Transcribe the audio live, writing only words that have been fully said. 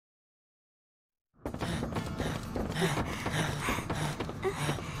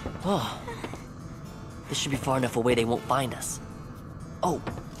Oh. This should be far enough away they won't find us. Oh,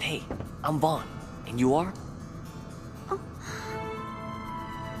 hey, I'm Vaughn. And you are? Oh.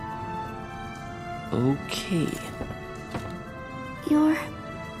 Okay. You're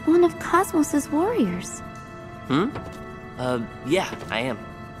one of Cosmos's warriors. Hmm? Yeah, I am.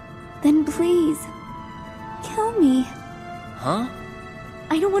 Then please, kill me. Huh?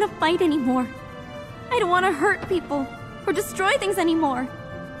 I don't want to fight anymore. I don't want to hurt people or destroy things anymore.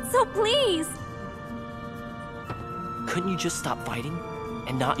 So please. Couldn't you just stop fighting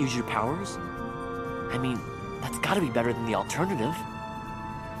and not use your powers? I mean, that's gotta be better than the alternative.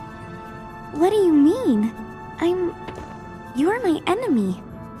 What do you mean? You're my enemy,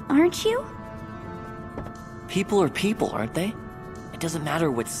 aren't you? People are people, aren't they? It doesn't matter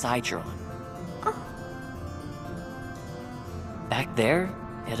which side you're on. Oh. Back there,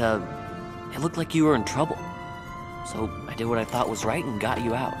 it looked like you were in trouble. So I did what I thought was right and got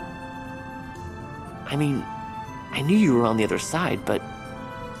you out. I mean, I knew you were on the other side, but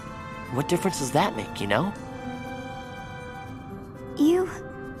what difference does that make, you know? You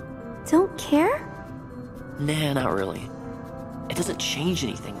don't care? Nah, not really. It doesn't change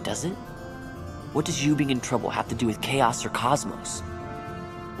anything, does it? What does you being in trouble have to do with Chaos or Cosmos?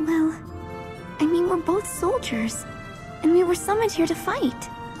 Well, I mean, we're both soldiers, and we were summoned here to fight.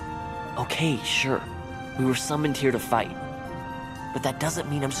 Okay, sure. We were summoned here to fight. But that doesn't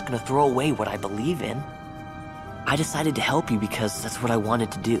mean I'm just gonna throw away what I believe in. I decided to help you because that's what I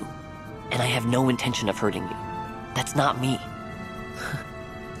wanted to do. And I have no intention of hurting you. That's not me.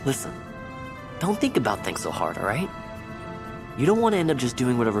 Listen, don't think about things so hard, alright? You don't want to end up just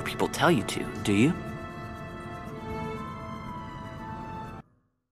doing whatever people tell you to, do you?